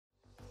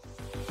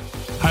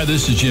Hi,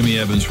 this is Jimmy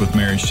Evans with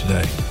Marriage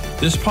Today.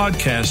 This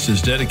podcast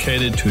is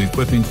dedicated to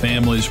equipping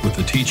families with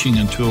the teaching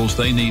and tools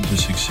they need to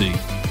succeed.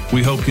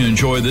 We hope you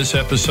enjoy this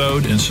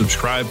episode and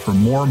subscribe for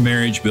more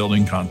marriage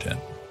building content.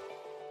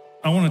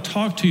 I want to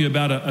talk to you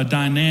about a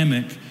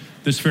dynamic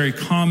that's very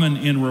common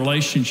in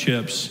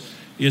relationships.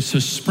 It's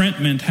a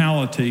sprint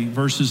mentality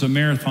versus a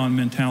marathon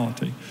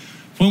mentality.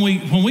 When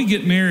we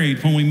get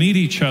married, when we meet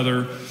each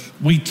other,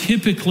 we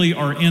typically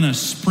are in a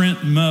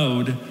sprint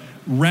mode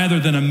rather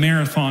than a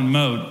marathon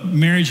mode.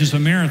 Marriage is a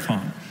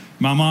marathon.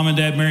 My mom and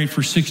dad married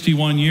for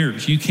 61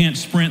 years. You can't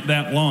sprint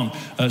that long.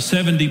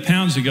 70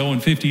 pounds ago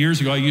and 50 years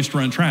ago, I used to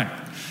run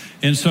track.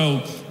 And so,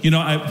 when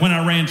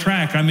I ran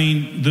track,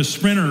 the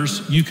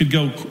sprinters, you could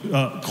go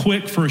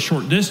quick for a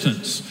short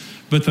distance,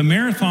 but the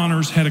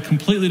marathoners had a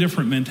completely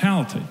different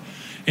mentality.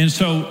 And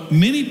so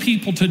many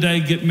people today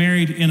get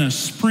married in a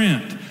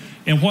sprint.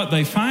 And what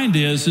they find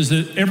is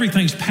that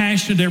everything's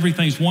passionate,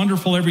 everything's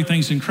wonderful,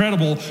 everything's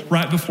incredible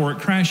right before it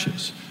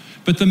crashes.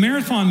 But the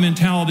marathon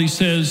mentality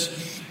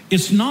says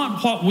it's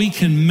not what we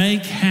can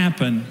make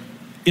happen,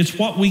 it's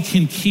what we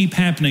can keep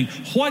happening.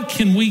 What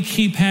can we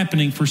keep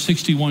happening for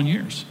 61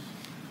 years?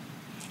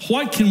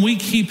 What can we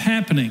keep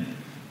happening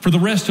for the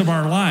rest of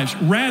our lives,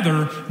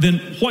 rather than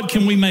what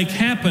can we make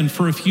happen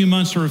for a few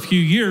months or a few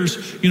years,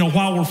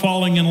 while we're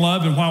falling in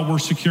love and while we're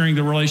securing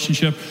the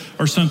relationship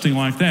or something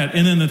like that,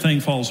 and then the thing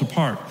falls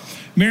apart.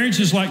 Marriage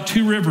is like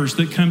two rivers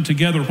that come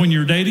together. When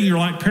you're dating, you're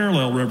like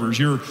parallel rivers.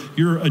 You're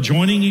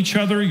adjoining each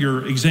other,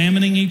 you're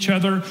examining each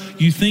other,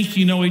 you think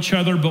you know each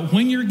other, but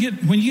when you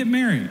get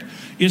married,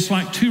 it's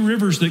like two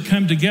rivers that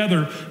come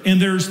together,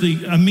 and there's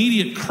the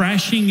immediate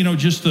crashing,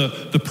 just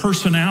the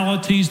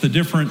personalities, the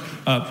different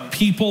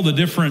people, the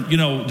different,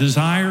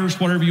 desires,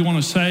 whatever you want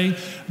to say,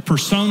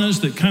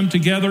 personas that come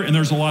together, and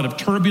there's a lot of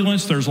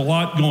turbulence, there's a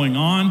lot going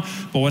on.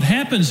 But what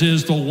happens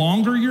is the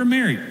longer you're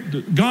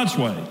married, God's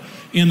way,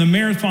 in the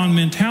marathon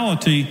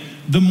mentality,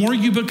 the more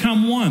you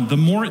become one, the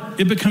more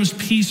it becomes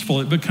peaceful,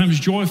 it becomes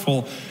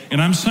joyful.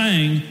 And I'm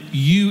saying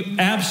you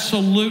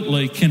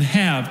absolutely can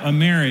have a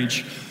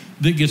marriage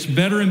that gets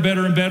better and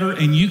better and better,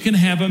 and you can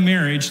have a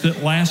marriage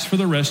that lasts for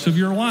the rest of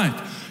your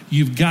life.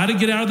 You've got to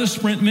get out of the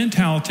sprint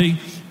mentality,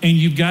 and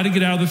you've got to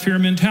get out of the fear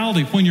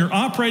mentality. When you're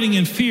operating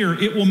in fear,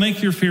 it will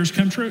make your fears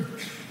come true.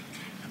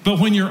 But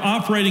when you're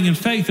operating in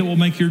faith, it will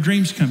make your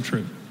dreams come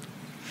true.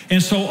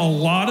 And so a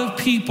lot of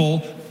people,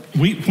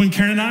 when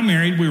Karen and I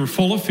married, we were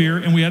full of fear,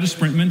 and we had a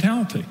sprint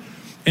mentality.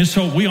 And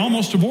so we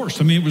almost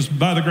divorced. It was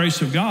by the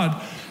grace of God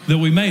that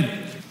we made it.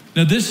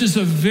 Now, this is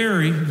a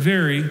very,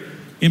 very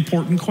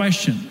important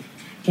question.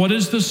 What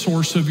is the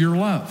source of your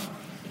love?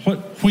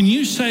 When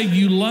you say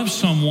you love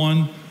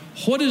someone,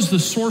 what is the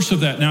source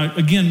of that? Now,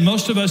 again,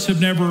 most of us have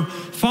never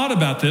thought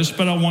about this,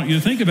 but I want you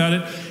to think about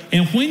it.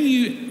 And when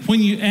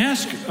you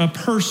ask a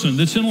person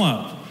that's in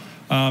love,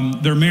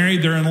 they're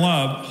married, they're in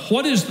love,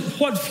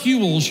 what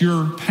fuels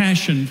your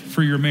passion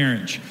for your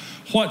marriage?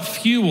 What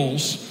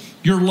fuels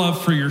your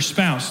love for your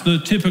spouse? The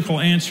typical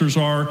answers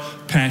are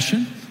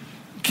passion,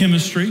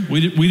 chemistry.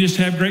 We just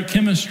have great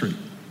chemistry.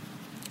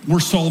 We're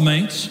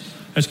soulmates.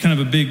 That's kind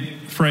of a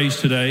big phrase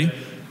today.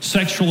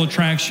 Sexual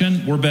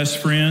attraction, we're best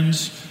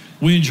friends.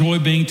 We enjoy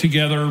being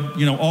together,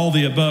 all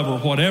the above or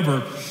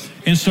whatever.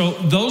 And so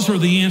those are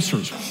the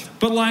answers.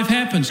 But life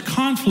happens.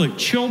 Conflict,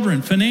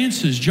 children,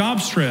 finances,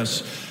 job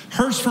stress,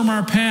 hurts from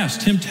our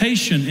past,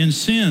 temptation and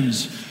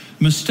sins,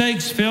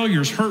 mistakes,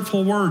 failures,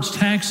 hurtful words,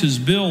 taxes,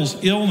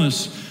 bills,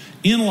 illness,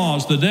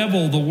 in-laws, the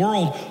devil, the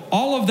world.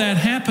 All of that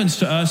happens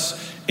to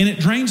us, and it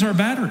drains our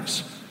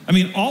batteries.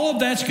 All of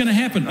that's going to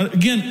happen.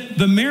 Again,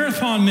 the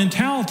marathon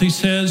mentality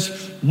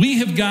says we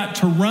have got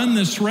to run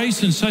this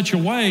race in such a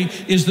way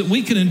is that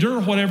we can endure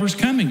whatever's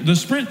coming. The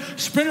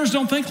sprinters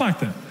don't think like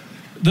that.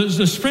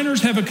 The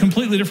sprinters have a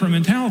completely different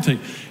mentality.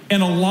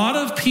 And a lot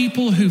of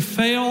people who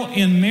fail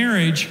in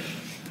marriage,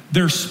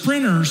 they're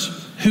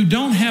sprinters who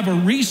don't have a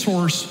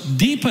resource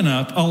deep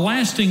enough, a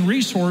lasting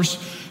resource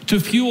to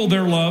fuel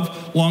their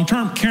love long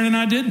term. Karen and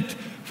I didn't.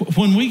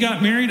 When we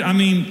got married,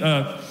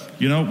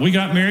 we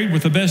got married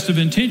with the best of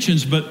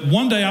intentions, but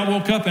one day I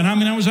woke up and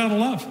I was out of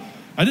love.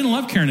 I didn't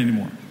love Karen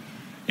anymore.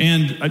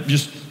 And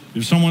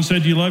if someone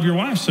said, "Do you love your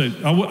wife?"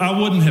 I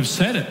wouldn't have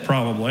said it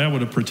probably. I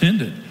would have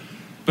pretended.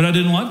 But I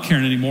didn't love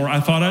Karen anymore. I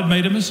thought I'd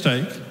made a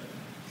mistake.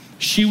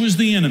 She was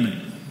the enemy.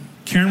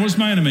 Karen was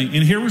my enemy.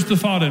 And here was the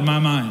thought in my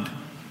mind.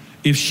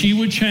 If she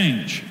would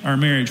change, our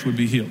marriage would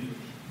be healed.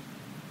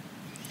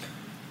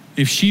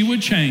 If she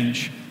would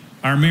change,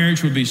 our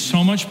marriage would be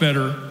so much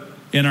better,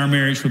 and our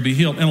marriage would be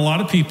healed. And a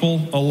lot of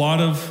people, a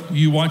lot of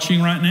you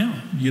watching right now,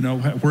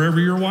 wherever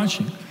you're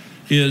watching,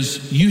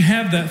 is you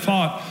have that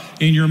thought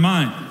in your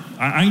mind.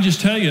 I can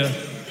just tell you,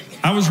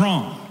 I was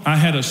wrong. I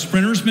had a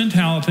sprinter's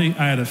mentality.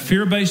 I had a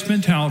fear-based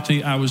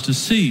mentality. I was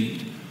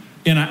deceived.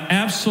 And I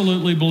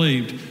absolutely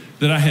believed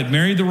that I had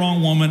married the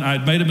wrong woman. I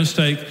had made a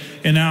mistake,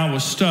 and now I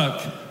was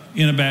stuck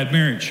in a bad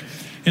marriage.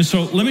 And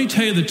so let me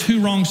tell you the two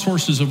wrong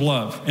sources of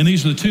love. And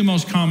these are the two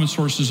most common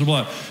sources of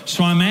love.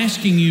 So I'm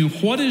asking you,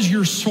 what is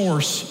your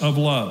source of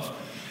love?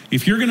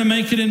 If you're going to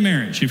make it in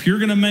marriage, if you're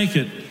going to make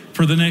it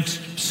for the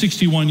next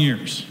 61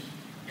 years,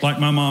 like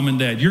my mom and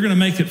dad. You're going to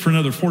make it for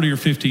another 40 or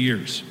 50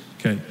 years,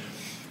 okay?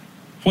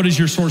 What is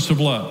your source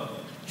of love?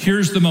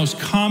 Here's the most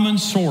common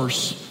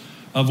source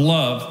of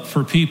love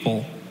for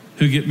people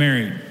who get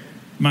married.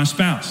 My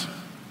spouse.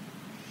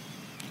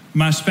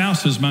 My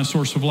spouse is my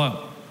source of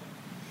love.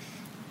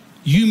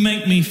 You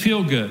make me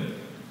feel good.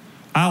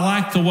 I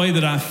like the way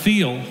that I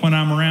feel when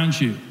I'm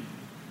around you.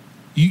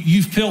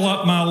 You fill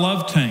up my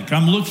love tank.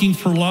 I'm looking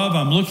for love.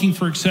 I'm looking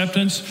for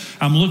acceptance.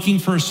 I'm looking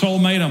for a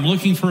soulmate. I'm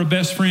looking for a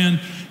best friend.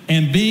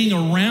 And being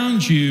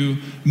around you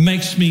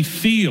makes me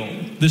feel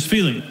this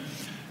feeling.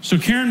 So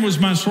Karen was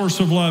my source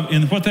of love.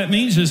 And what that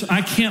means is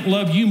I can't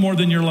love you more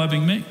than you're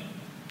loving me.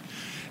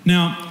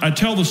 Now, I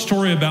tell the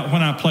story about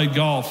when I played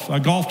golf. I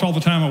golfed all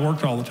the time. I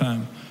worked all the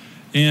time.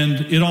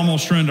 And it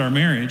almost ruined our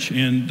marriage.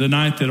 And the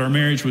night that our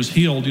marriage was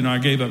healed, I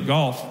gave up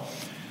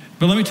golf.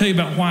 But let me tell you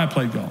about why I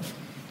played golf.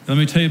 Let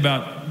me tell you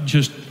about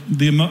just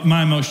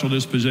my emotional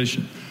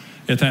disposition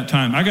at that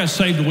time. I got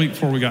saved a week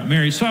before we got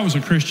married, so I was a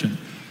Christian.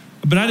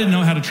 But I didn't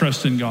know how to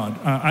trust in God.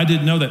 I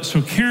didn't know that.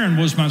 So Karen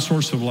was my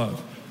source of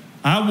love.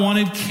 I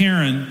wanted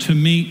Karen to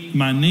meet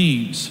my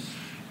needs.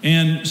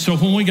 And so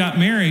when we got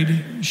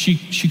married,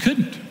 she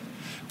couldn't.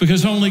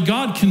 Because only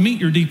God can meet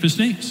your deepest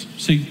needs.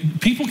 See,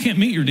 people can't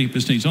meet your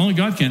deepest needs. Only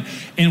God can.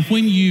 And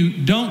when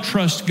you don't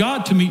trust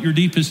God to meet your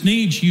deepest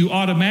needs, you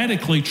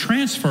automatically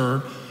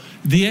transfer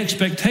the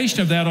expectation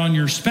of that on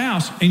your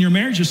spouse, and your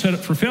marriage is set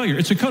up for failure.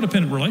 It's a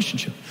codependent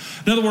relationship.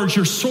 In other words,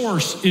 your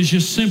source is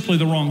just simply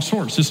the wrong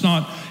source. It's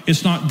not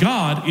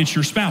God, it's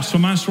your spouse. So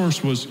my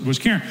source was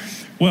Karen.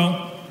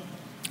 Well,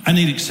 I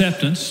need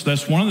acceptance.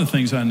 That's one of the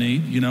things I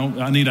need.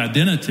 I need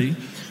identity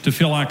to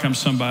feel like I'm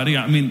somebody.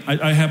 I mean,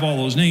 I have all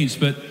those needs,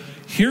 but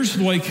here's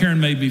the way Karen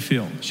made me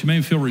feel. She made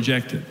me feel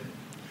rejected.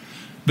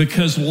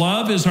 Because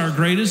love is our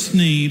greatest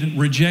need,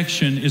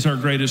 rejection is our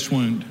greatest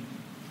wound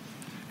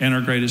and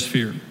our greatest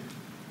fear.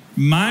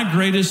 My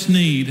greatest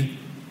need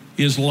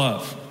is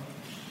love,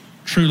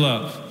 true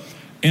love.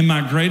 And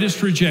my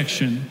greatest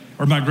rejection,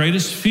 or my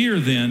greatest fear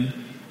then,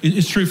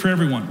 it's true for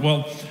everyone.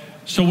 Well,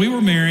 so we were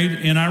married,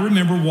 and I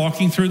remember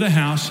walking through the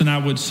house, and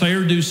I would say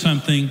or do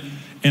something,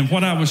 and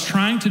what I was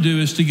trying to do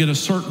is to get a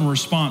certain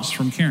response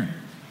from Karen.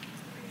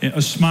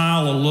 A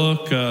smile, a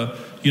look,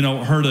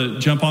 her to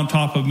jump on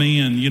top of me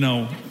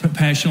and,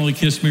 passionately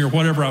kiss me or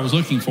whatever I was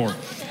looking for.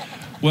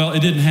 Well,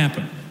 it didn't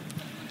happen.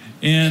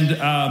 And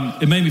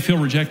it made me feel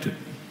rejected.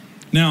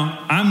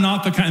 Now, I'm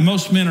not the kind,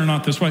 most men are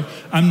not this way.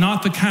 I'm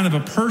not the kind of a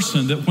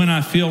person that when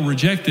I feel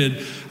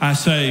rejected, I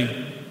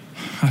say,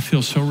 I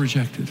feel so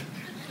rejected.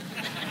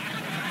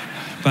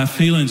 My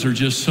feelings are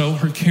just so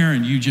hurt.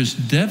 Karen, you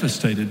just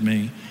devastated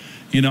me.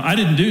 I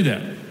didn't do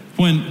that.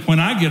 When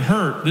I get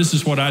hurt, this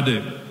is what I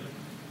do.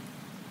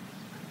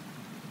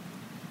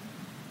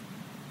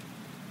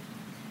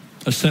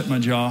 I set my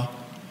jaw.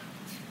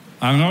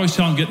 I can always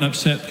tell I'm getting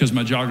upset because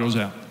my jaw goes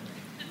out.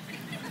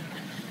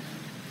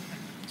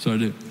 So I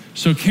do.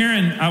 So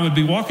Karen, I would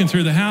be walking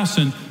through the house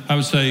and I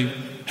would say,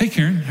 hey,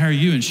 Karen, how are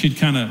you? And she'd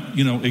kind of,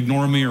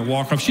 ignore me or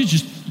walk off. She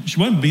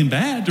wasn't being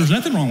bad. There was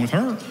nothing wrong with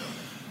her.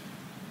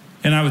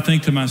 And I would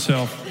think to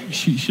myself,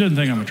 she doesn't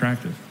think I'm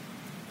attractive.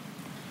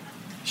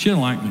 She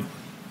didn't like me.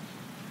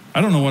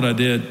 I don't know what I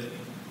did,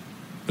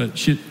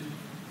 but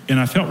and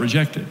I felt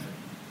rejected.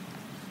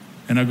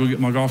 And I'd go get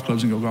my golf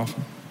clubs and go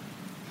golfing.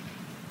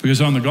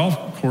 Because on the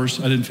golf course,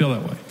 I didn't feel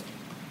that way.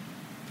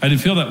 I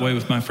didn't feel that way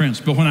with my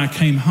friends. But when I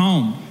came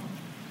home,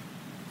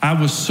 I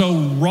was so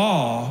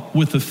raw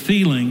with the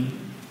feeling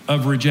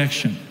of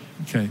rejection.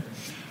 Okay.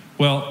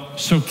 Well,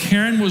 so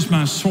Karen was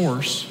my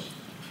source.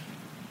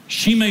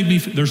 She made me,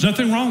 there's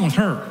nothing wrong with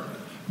her,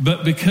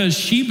 but because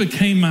she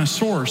became my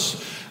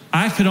source,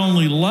 I could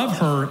only love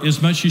her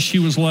as much as she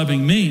was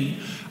loving me.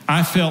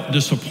 I felt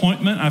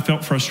disappointment. I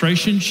felt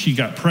frustration. She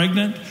got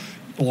pregnant.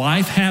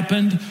 Life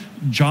happened.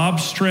 Job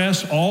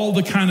stress, all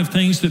the kind of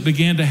things that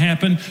began to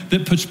happen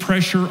that puts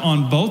pressure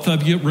on both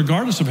of you,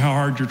 regardless of how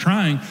hard you're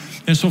trying.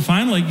 And so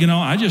finally,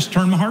 I just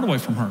turned my heart away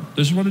from her.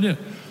 This is what I did.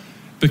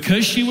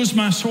 Because she was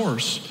my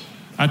source,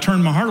 I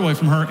turned my heart away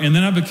from her, and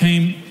then I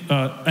became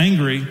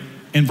angry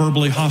and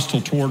verbally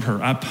hostile toward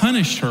her. I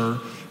punished her.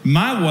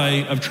 My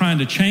way of trying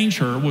to change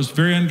her was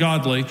very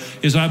ungodly,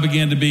 as I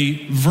began to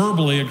be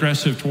verbally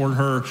aggressive toward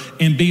her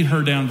and beat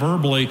her down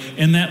verbally,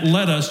 and that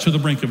led us to the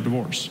brink of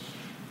divorce.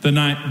 The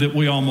night that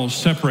we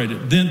almost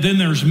separated. Then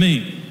there's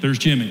me. There's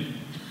Jimmy.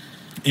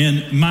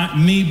 And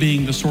me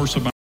being the source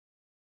of my...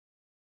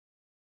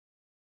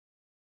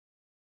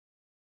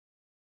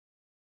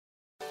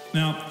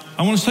 Now,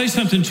 I want to say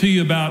something to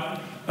you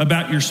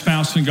about your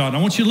spouse and God.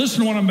 I want you to listen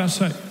to what I'm about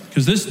to say,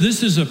 because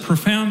this is a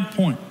profound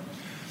point.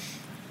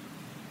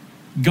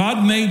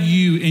 God made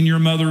you in your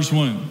mother's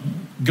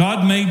womb.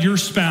 God made your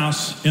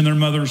spouse in their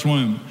mother's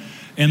womb.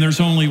 And there's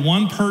only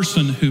one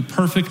person who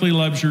perfectly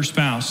loves your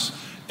spouse,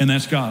 and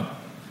that's God.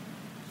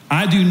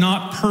 I do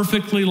not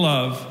perfectly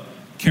love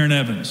Karen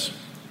Evans.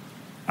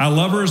 I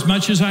love her as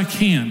much as I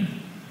can,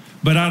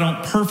 but I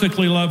don't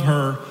perfectly love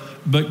her.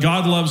 But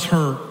God loves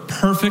her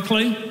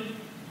perfectly,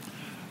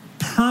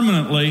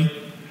 permanently,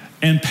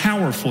 and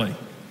powerfully.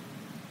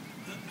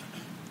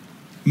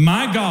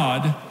 My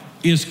God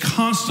is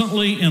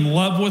constantly in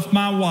love with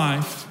my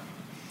wife,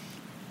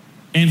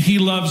 and he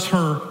loves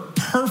her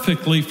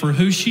perfectly for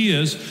who she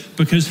is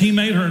because he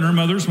made her in her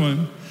mother's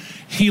womb.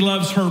 He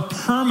loves her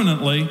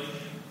permanently,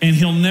 and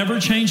he'll never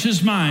change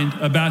his mind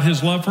about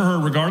his love for her,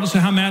 regardless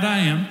of how mad I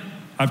am.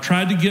 I've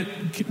tried to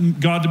get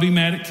God to be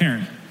mad at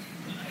Karen.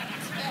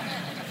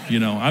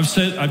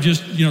 I've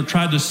just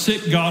tried to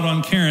sick God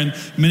on Karen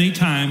many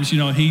times.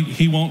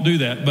 He won't do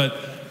that.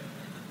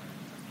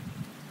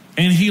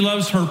 And he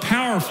loves her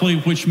powerfully,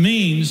 which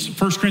means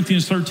 1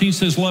 Corinthians 13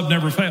 says love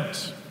never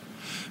fails.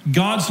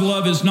 God's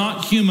love is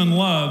not human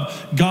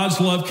love. God's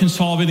love can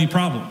solve any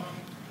problem.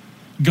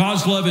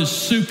 God's love is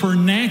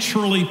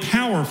supernaturally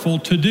powerful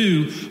to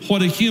do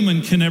what a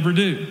human can never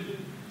do.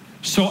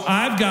 So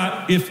I've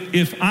got,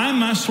 if I'm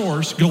my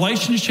source,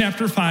 Galatians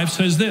chapter 5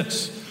 says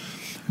this: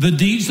 the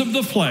deeds of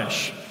the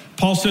flesh.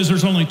 Paul says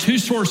there's only two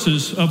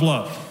sources of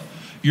love: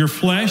 your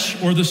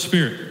flesh or the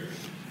Spirit.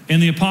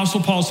 And the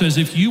Apostle Paul says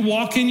if you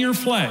walk in your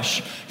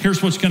flesh,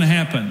 here's what's going to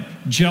happen: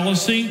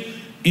 jealousy,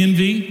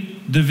 envy,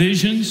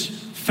 divisions,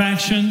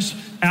 factions,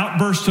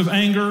 outbursts of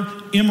anger,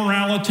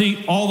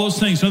 immorality, all those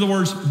things. In other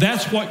words,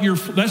 that's what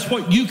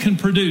you can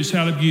produce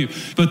out of you.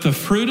 But the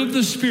fruit of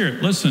the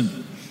Spirit,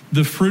 listen,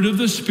 the fruit of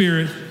the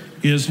Spirit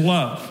is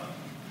love.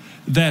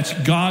 That's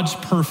God's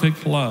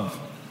perfect love.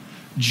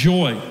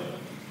 Joy,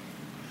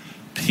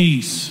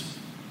 peace,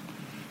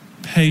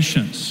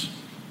 patience,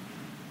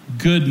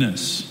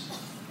 goodness,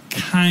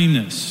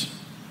 kindness,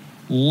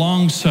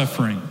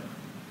 long-suffering,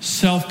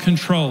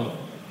 self-control.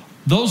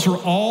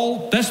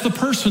 That's the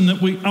person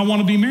that I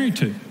want to be married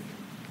to.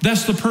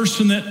 That's the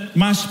person that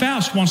my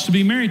spouse wants to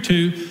be married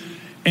to,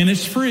 and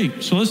it's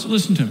free. So let's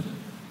listen to me.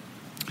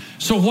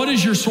 So what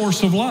is your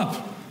source of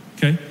love?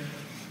 Okay?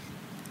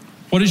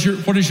 What is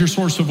your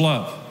source of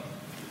love?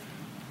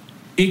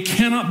 It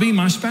cannot be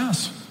my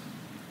spouse.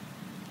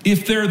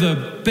 If they're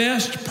the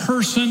best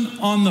person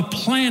on the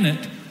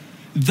planet,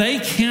 they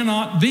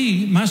cannot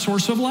be my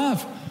source of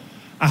love.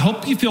 I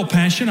hope you feel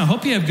passion. I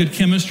hope you have good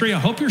chemistry. I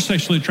hope you're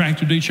sexually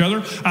attracted to each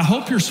other. I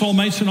hope you're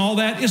soulmates and all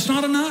that. It's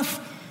not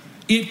enough.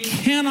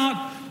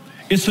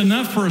 It's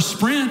enough for a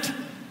sprint.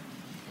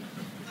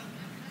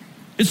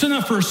 It's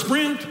enough for a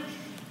sprint.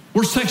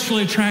 We're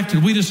sexually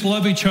attracted. We just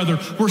love each other.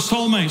 We're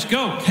soulmates.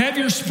 Go, have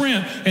your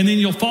sprint, and then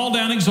you'll fall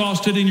down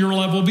exhausted and your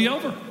love will be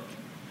over.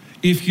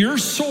 If your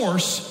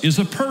source is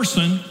a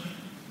person,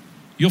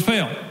 you'll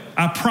fail.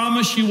 I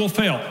promise you will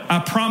fail. I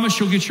promise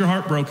you'll get your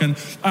heart broken.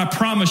 I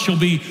promise you'll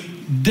be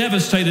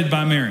devastated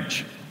by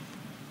marriage.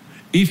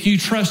 If you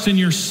trust in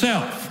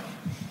yourself,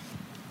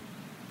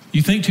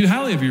 you think too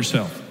highly of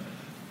yourself.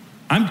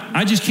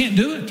 I just can't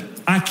do it.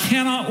 I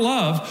cannot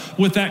love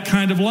with that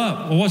kind of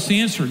love. Well, what's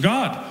the answer?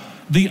 God.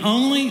 The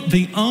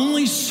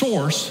only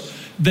source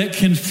that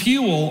can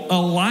fuel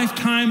a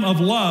lifetime of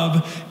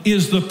love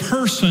is the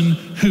person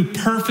who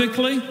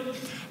perfectly,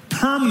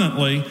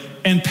 permanently,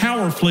 and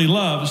powerfully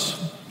loves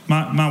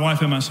my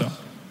wife and myself.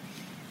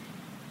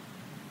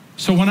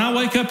 So when I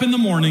wake up in the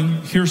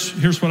morning,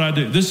 here's what I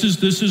do. This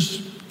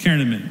is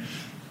Karen and me.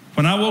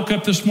 When I woke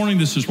up this morning,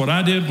 this is what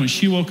I did. When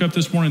she woke up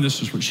this morning,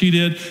 this is what she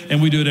did.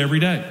 And we do it every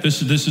day.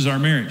 This is our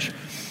marriage.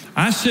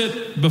 I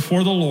sit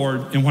before the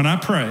Lord, and when I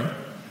pray,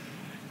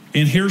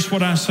 and here's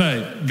what I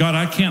say: God,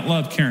 I can't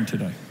love Karen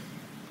today.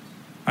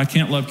 I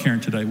can't love Karen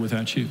today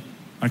without you.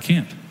 I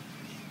can't.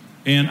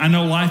 And I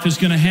know life is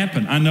going to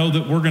happen. I know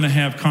that we're going to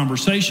have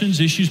conversations,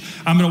 issues.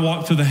 I'm going to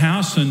walk through the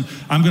house, and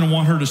I'm going to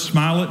want her to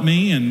smile at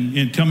me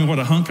and tell me what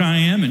a hunk I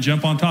am and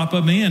jump on top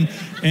of me, and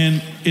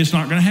it's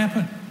not going to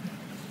happen.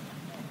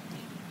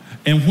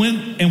 And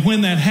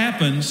when that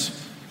happens,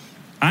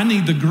 I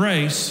need the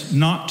grace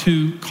not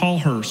to call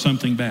her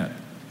something bad.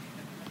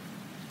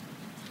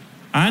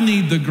 I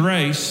need the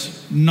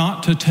grace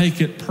not to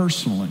take it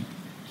personally.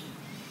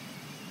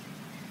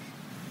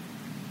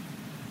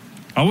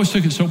 I always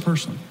took it so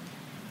personally.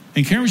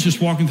 And Karen was just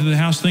walking through the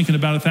house thinking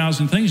about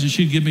 1,000 things, and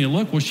she'd give me a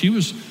look. Well, she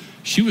was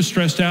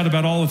stressed out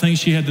about all the things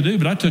she had to do,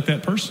 but I took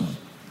that personally.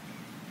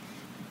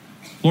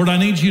 Lord, I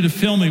need you to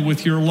fill me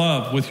with your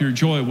love, with your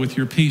joy, with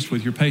your peace,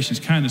 with your patience,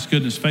 kindness,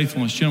 goodness,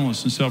 faithfulness,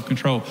 gentleness, and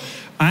self-control.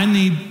 I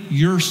need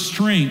your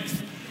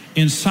strength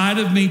inside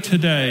of me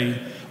today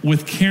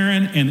with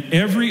Karen and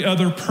every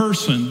other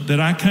person that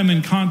I come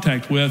in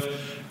contact with.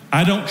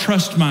 I don't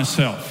trust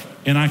myself,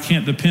 and I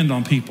can't depend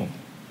on people.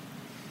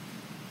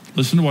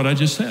 Listen to what I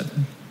just said.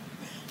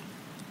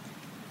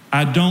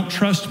 I don't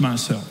trust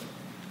myself,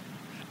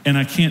 and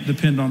I can't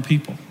depend on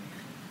people.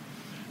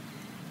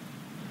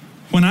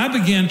 When I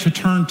began to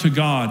turn to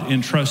God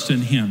and trust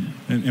in Him,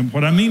 and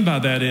what I mean by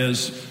that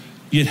is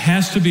it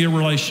has to be a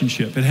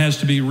relationship. It has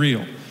to be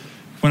real.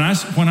 When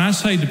I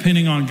say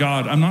depending on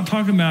God, I'm not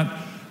talking about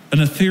an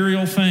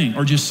ethereal thing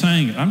or just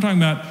saying it. I'm talking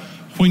about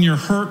when you're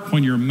hurt,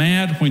 when you're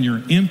mad, when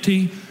you're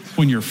empty,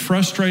 when you're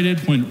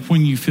frustrated,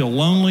 when you feel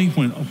lonely,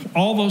 when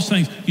all those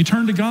things, you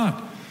turn to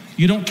God.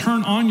 You don't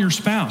turn on your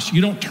spouse.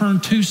 You don't turn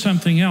to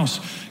something else.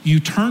 You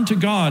turn to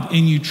God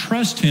and you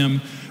trust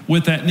Him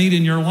with that need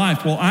in your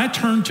life? Well, I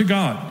turned to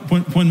God.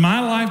 When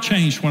my life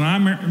changed, when our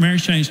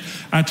marriage changed,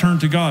 I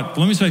turned to God. But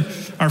let me say,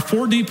 our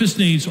 4 deepest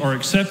needs are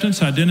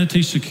acceptance,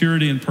 identity,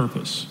 security, and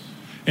purpose.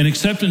 And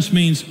acceptance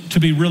means to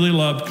be really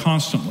loved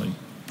constantly,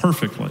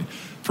 perfectly,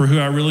 for who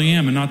I really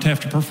am, and not to have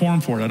to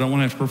perform for it. I don't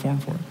want to have to perform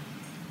for it.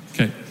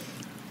 Okay.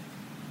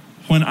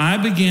 When I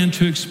began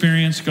to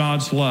experience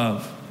God's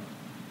love,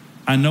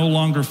 I no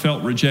longer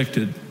felt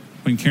rejected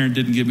when Karen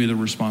didn't give me the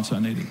response I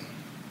needed.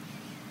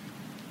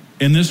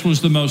 And this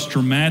was the most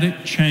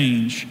dramatic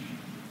change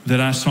that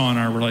I saw in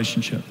our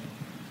relationship.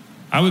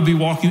 I would be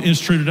walking,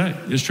 it's true today,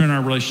 it's true in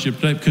our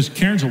relationship today, because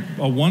Karen's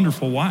a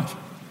wonderful wife,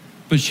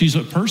 but she's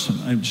a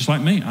person, just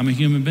like me. I'm a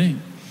human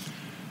being.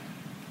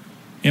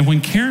 And when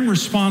Karen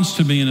responds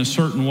to me in a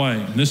certain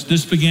way,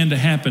 this began to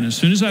happen as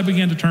soon as I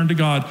began to turn to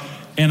God,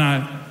 and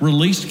I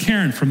released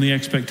Karen from the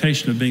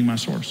expectation of being my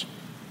source.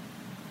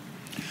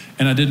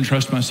 And I didn't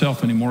trust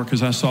myself anymore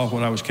because I saw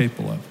what I was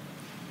capable of.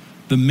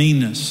 The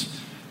meanness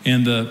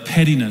and the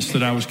pettiness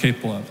that I was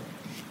capable of.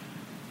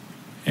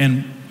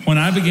 And when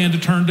I began to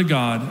turn to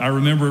God, I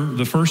remember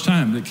the first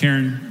time that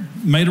Karen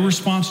made a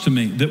response to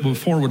me that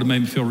before would have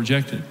made me feel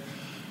rejected.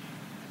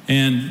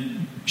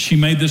 And she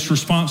made this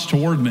response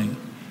toward me.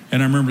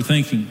 And I remember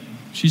thinking,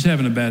 she's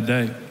having a bad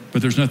day,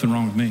 but there's nothing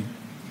wrong with me.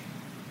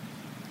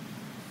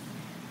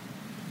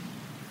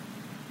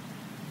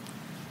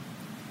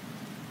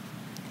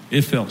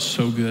 It felt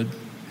so good.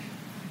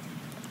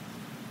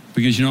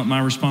 Because you know what my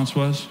response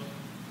was?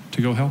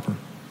 To go help her.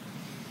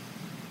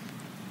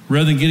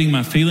 Rather than getting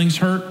my feelings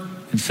hurt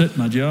and set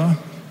my jaw,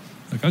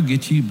 like, I'll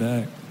get you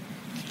back.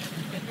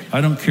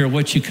 I don't care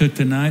what you cook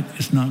tonight,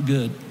 it's not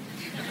good.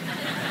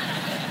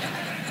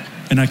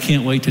 And I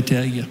can't wait to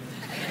tell you.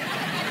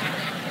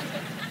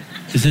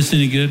 Is this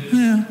any good?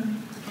 Yeah.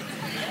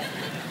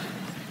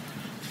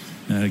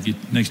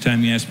 Next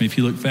time you ask me if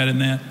you look fat in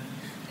that,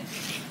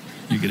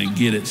 you're going to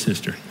get it,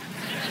 sister.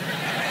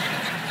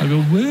 I go,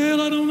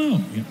 well, I don't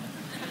know. Yeah.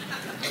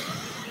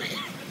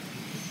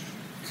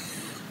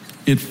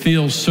 It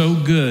feels so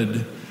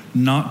good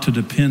not to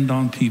depend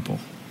on people.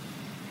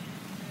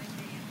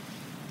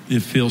 It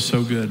feels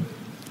so good.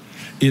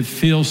 It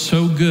feels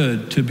so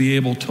good to be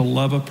able to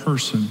love a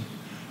person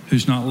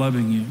who's not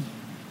loving you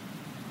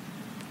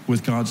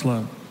with God's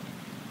love.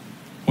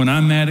 When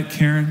I'm mad at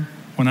Karen,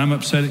 when I'm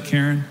upset at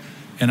Karen,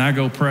 and I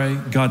go pray,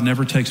 God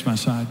never takes my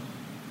side.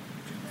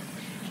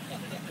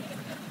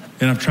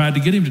 And I've tried to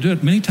get him to do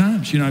it many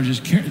times.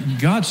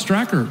 God,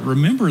 strike her.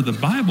 Remember the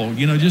Bible.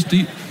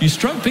 You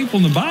struck people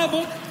in the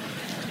Bible.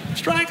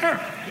 Strike her.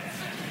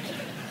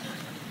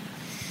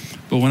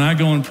 But when I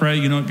go and pray,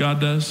 you know what God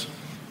does?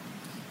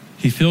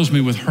 He fills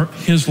me with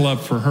his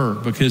love for her,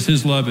 because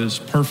his love is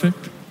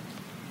perfect,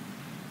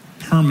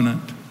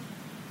 permanent,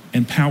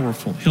 and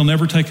powerful. He'll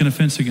never take an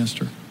offense against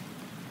her.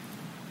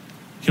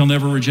 He'll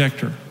never reject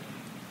her.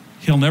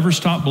 He'll never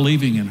stop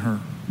believing in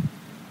her.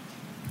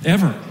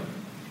 Ever.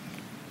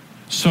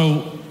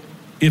 So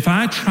if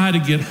I try to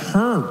get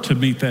her to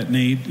meet that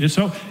need,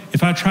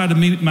 if I try to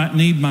meet my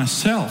need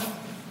myself,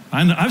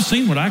 I've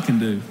seen what I can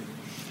do.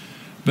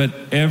 But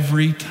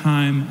every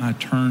time I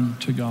turn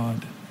to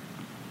God,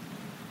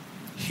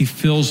 he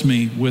fills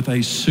me with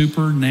a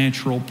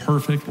supernatural,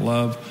 perfect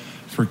love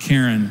for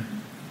Karen.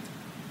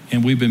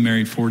 And we've been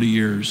married 40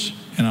 years,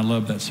 and I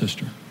love that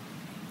sister.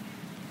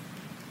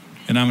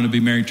 And I'm going to be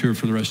married to her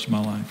for the rest of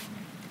my life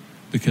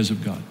because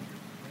of God.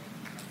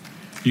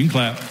 You can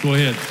clap. Go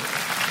ahead.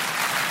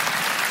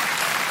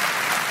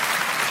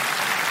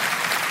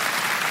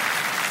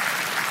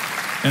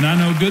 And I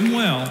know good and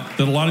well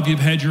that a lot of you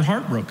have had your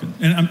heart broken.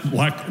 And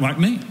like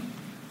me.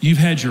 You've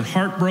had your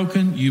heart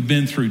broken. You've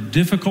been through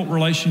difficult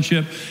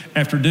relationship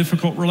after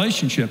difficult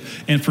relationship.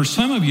 And for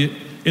some of you,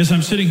 as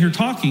I'm sitting here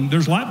talking,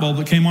 there's a light bulb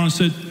that came on and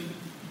said,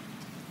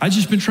 I've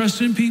just been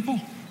trusting in people.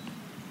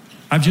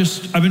 I've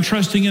been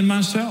trusting in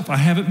myself. I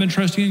haven't been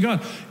trusting in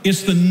God.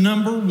 It's the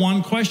number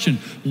one question.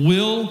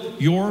 Will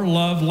your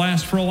love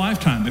last for a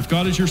lifetime? If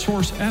God is your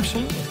source,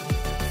 absolutely.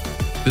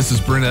 This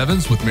is Brent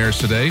Evans with Marriage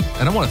Today,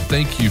 and I want to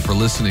thank you for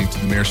listening to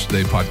the Marriage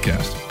Today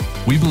podcast.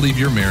 We believe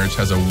your marriage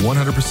has a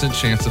 100%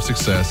 chance of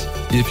success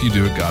if you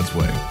do it God's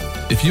way.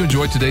 If you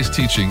enjoyed today's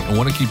teaching and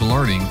want to keep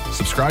learning,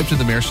 subscribe to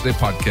the Marriage Today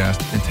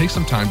podcast and take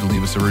some time to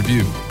leave us a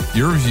review.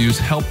 Your reviews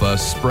help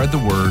us spread the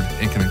word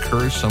and can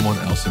encourage someone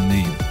else in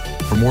need.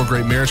 For more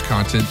great marriage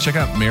content, check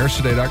out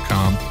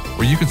marriagetoday.com,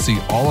 where you can see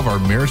all of our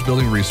marriage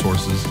building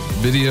resources,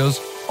 videos,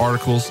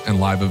 articles, and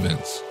live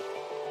events.